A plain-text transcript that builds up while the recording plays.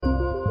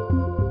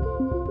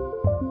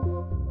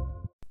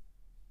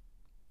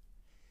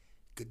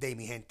day,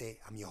 mi gente.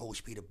 I'm your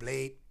host, Peter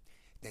Blade.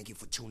 Thank you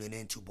for tuning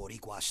in to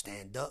Boricua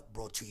Stand Up,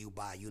 brought to you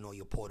by,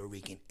 your Puerto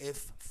Rican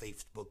If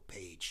Facebook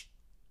page.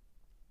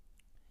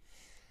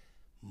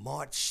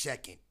 March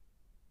 2nd,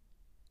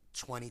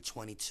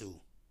 2022.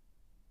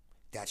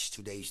 That's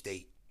today's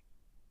date.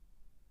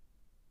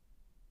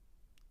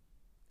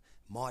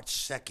 March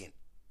 2nd,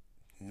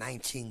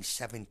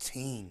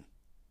 1917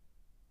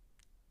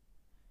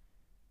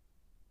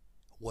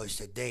 was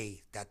the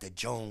day that the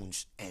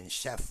Jones and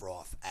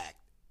Sephiroth Act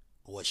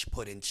was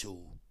put into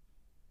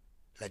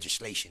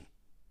legislation.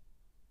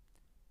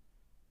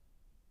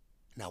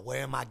 Now,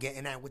 where am I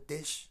getting at with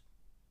this?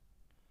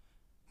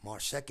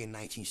 March 2nd,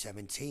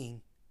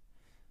 1917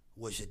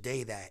 was the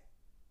day that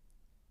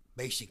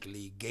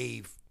basically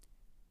gave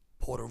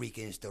Puerto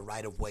Ricans the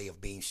right of way of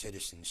being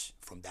citizens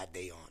from that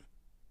day on.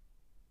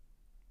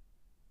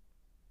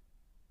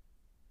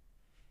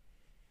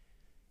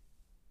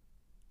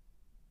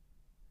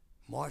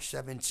 March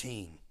 2nd,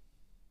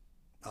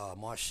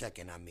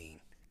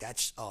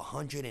 that's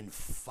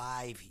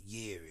 105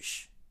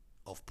 years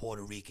of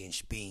Puerto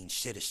Ricans being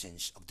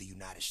citizens of the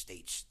United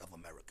States of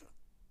America.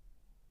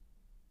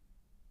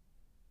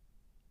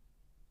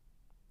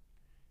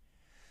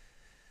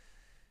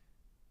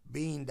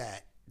 Being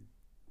that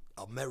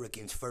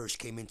Americans first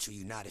came into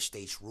United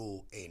States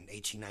rule in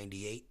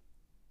 1898,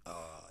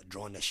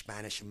 during the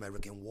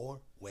Spanish-American War,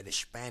 where the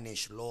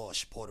Spanish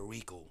lost Puerto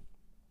Rico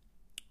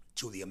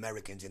to the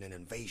Americans in an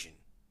invasion.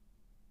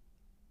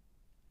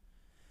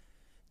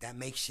 That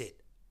makes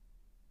it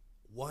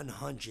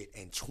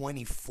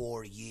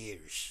 124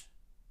 years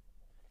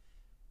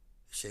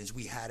since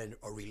we had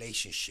a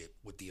relationship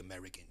with the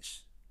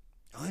Americans.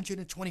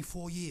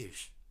 124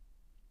 years.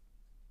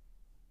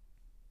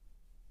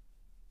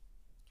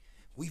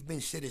 We've been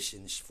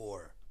citizens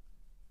for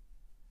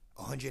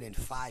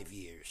 105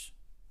 years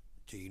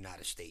to the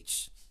United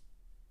States.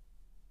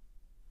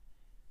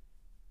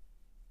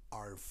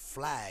 Our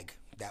flag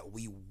that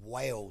we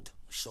waved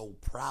so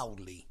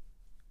proudly,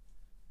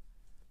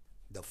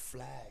 the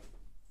flag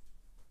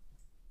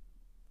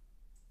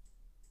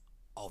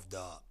of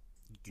the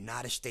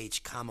United States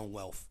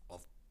Commonwealth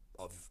of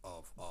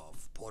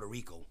Puerto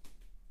Rico,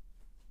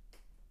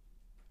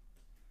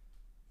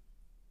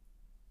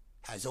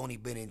 has only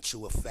been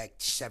into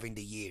effect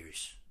 70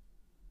 years.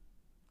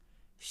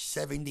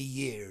 70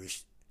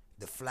 years,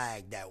 the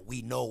flag that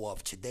we know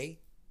of today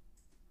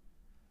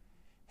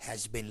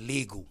has been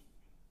legal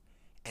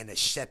and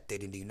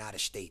accepted in the United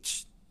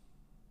States.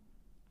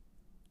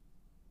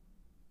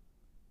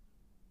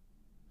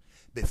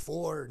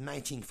 Before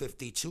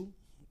 1952,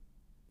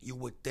 you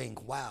would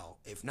think, wow,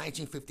 if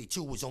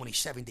 1952 was only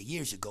 70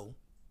 years ago,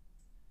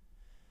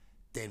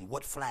 then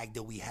what flag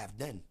did we have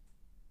then?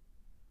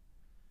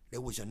 There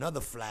was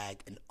another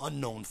flag, an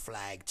unknown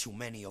flag to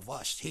many of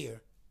us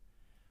here.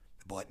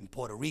 But in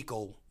Puerto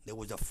Rico, there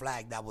was a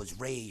flag that was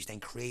raised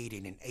and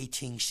created in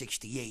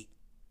 1868,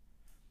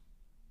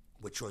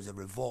 which was a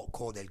revolt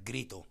called El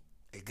Grito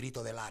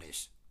de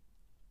Lares.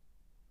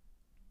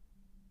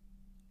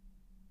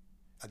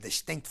 A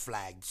distinct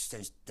flag,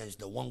 since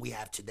the one we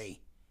have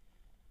today,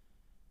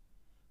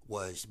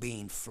 was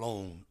being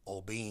flown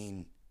or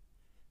being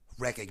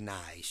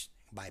recognized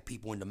by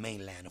people in the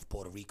mainland of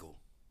Puerto Rico.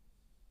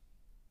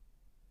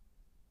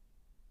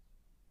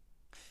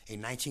 In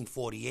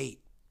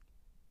 1948,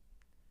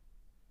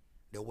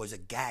 there was a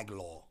gag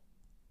law.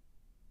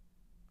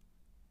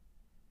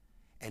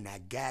 And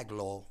that gag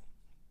law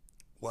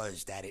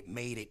was that it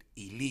made it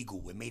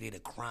illegal, it made it a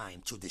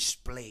crime to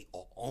display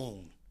or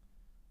own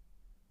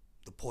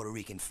the Puerto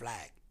Rican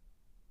flag,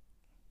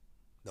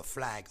 the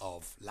flag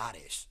of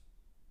Lares.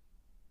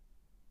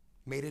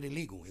 Made it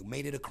illegal, it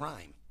made it a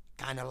crime,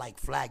 kind of like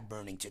flag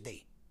burning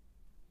today.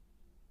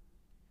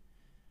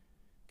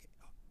 Okay.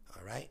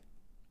 All right?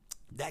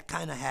 That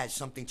kind of had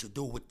something to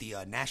do with the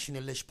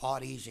nationalist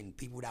parties and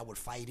people that were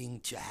fighting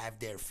to have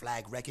their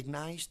flag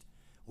recognized,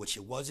 which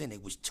it wasn't.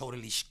 It was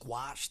totally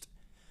squashed.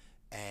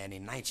 And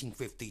in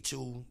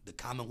 1952, the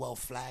Commonwealth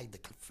flag, the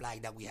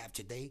flag that we have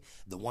today,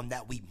 the one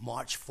that we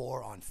marched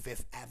for on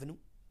 5th Avenue,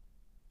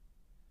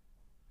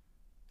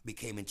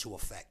 became into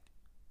effect,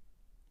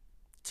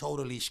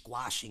 totally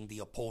squashing the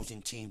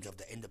opposing teams of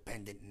the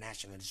Independent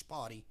Nationalist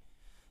Party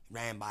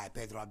ran by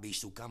Pedro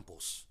Albizu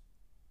Campos.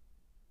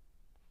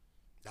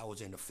 That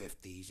was in the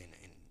 50s and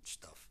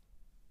stuff.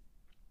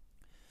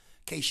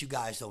 In case you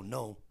guys don't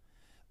know,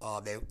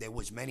 there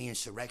was many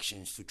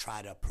insurrections to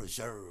try to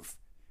preserve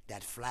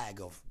that flag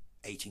of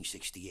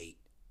 1868.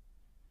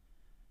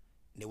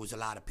 There was a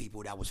lot of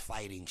people that was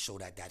fighting so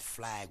that that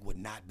flag would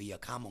not be a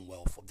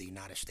Commonwealth of the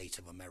United States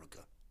of America.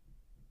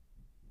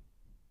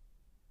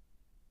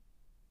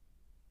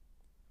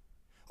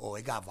 Oh,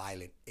 it got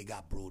violent. It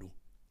got brutal.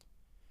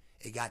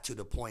 It got to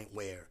the point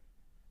where,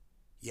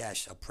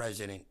 yes, a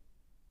president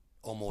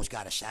almost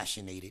got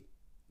assassinated,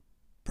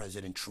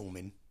 President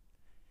Truman,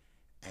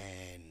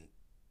 and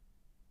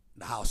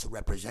the House of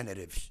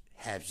Representatives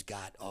has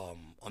got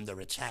under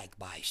attack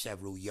by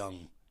several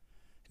young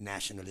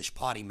Nationalist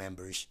Party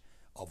members,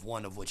 of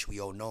one of which we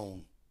all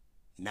know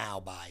now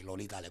by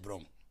Lolita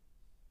Lebron.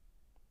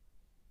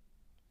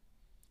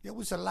 There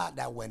was a lot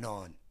that went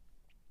on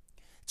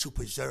to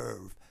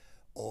preserve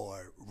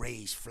or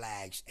raise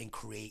flags and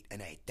create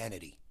an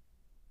identity.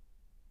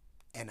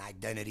 An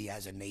identity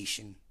as a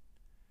nation.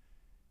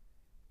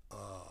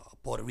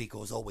 Puerto Rico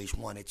has always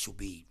wanted to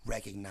be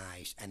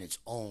recognized and its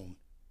own,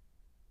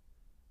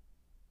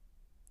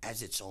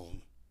 as its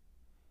own,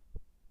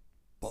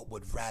 but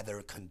would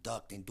rather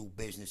conduct and do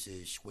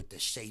businesses with the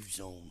safe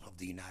zone of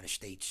the United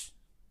States.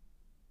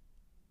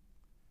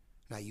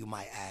 Now you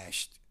might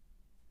ask,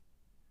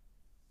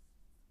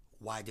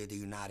 why did the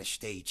United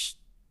States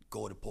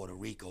go to Puerto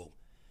Rico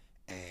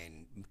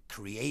and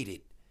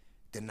created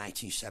the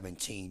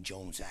 1917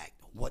 Jones Act?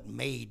 What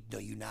made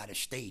the United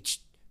States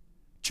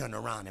turn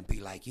around and be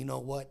like, you know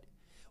what?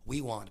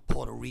 We want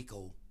Puerto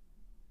Rico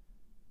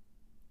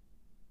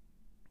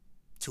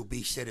to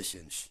be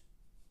citizens.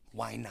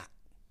 Why not?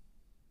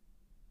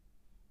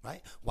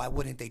 Right? Why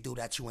wouldn't they do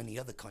that to any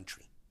other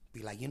country?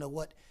 Be like, you know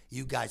what?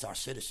 You guys are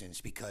citizens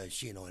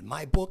because, in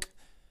my book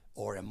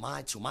or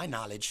to my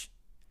knowledge,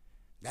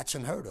 that's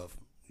unheard of.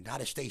 The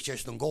United States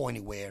just don't go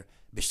anywhere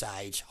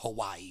besides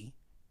Hawaii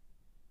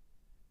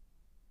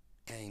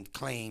and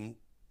claim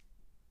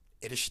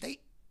it a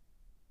state.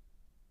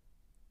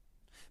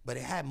 But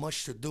it had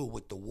much to do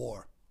with the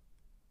war,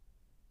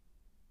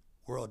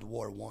 World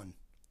War I.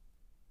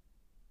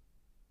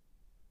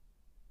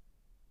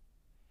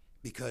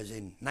 Because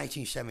in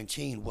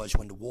 1917 was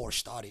when the war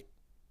started,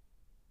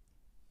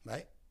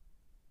 right?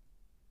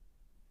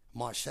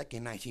 March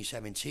 2nd,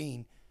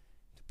 1917,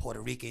 the Puerto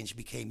Ricans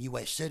became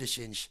U.S.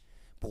 citizens,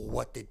 but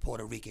what did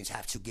Puerto Ricans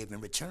have to give in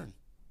return?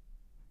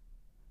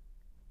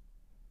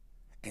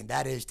 And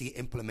that is the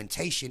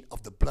implementation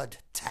of the blood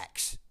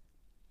tax.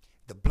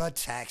 The blood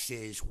tax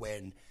is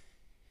when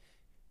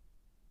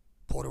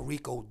Puerto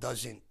Rico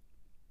doesn't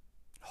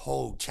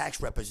hold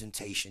tax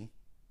representation